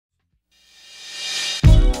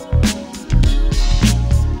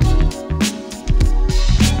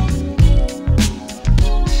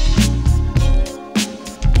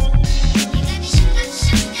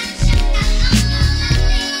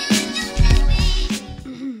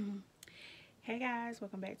guys,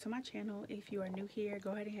 welcome back to my channel. If you are new here,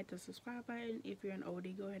 go ahead and hit the subscribe button. If you're an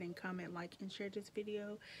oldie, go ahead and comment, like, and share this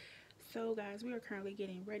video. So guys, we are currently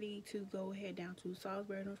getting ready to go ahead down to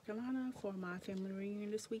Salisbury, North Carolina for my family reunion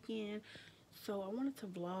this weekend. So I wanted to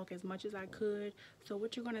vlog as much as I could. So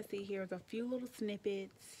what you're going to see here is a few little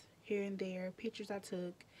snippets here and there, pictures I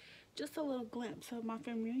took, just a little glimpse of my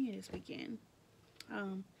family reunion this weekend.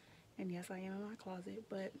 And yes, I am in my closet,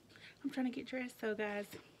 but I'm trying to get dressed. So guys,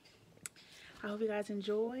 I hope you guys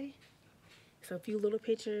enjoy. So a few little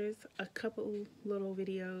pictures, a couple little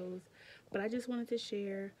videos, but I just wanted to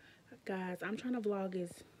share. Guys, I'm trying to vlog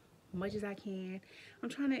as much as I can. I'm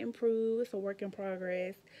trying to improve. It's a work in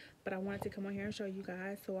progress, but I wanted to come on here and show you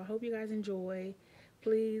guys. So I hope you guys enjoy.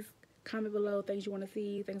 Please comment below things you want to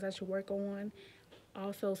see, things I should work on.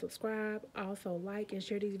 Also subscribe, also like and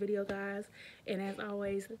share these videos, guys. And as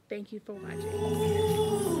always, thank you for watching.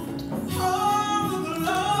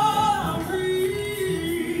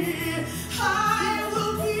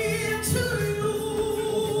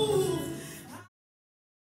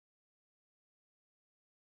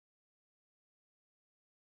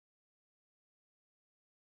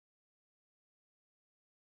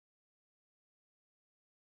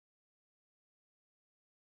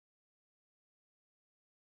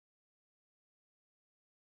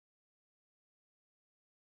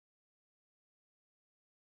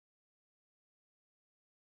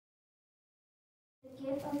 The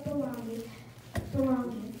gift of belonging.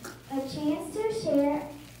 A chance to share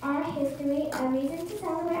our history, a reason to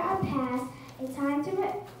celebrate our past, a time to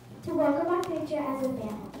welcome our future as a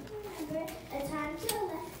family. Remember, a time to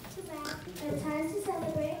laugh, a time to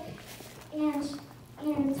celebrate, and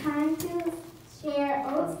a time to share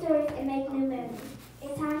old stories and make new memories. A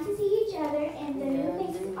time to see each other and the new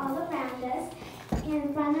faces all around us,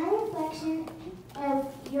 and find a reflection of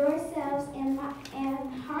yourselves and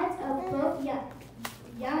hearts of both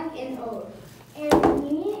young and old. A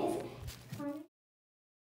reunion is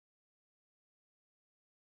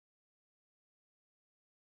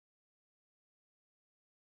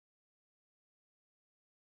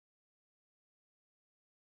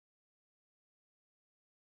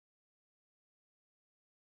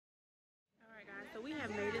Alright guys, so we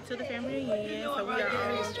have made it to the family reunion. So we are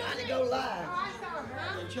all trying to go live.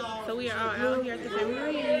 out here at the family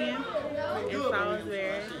reunion in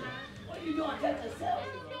Salisbury. You doing that to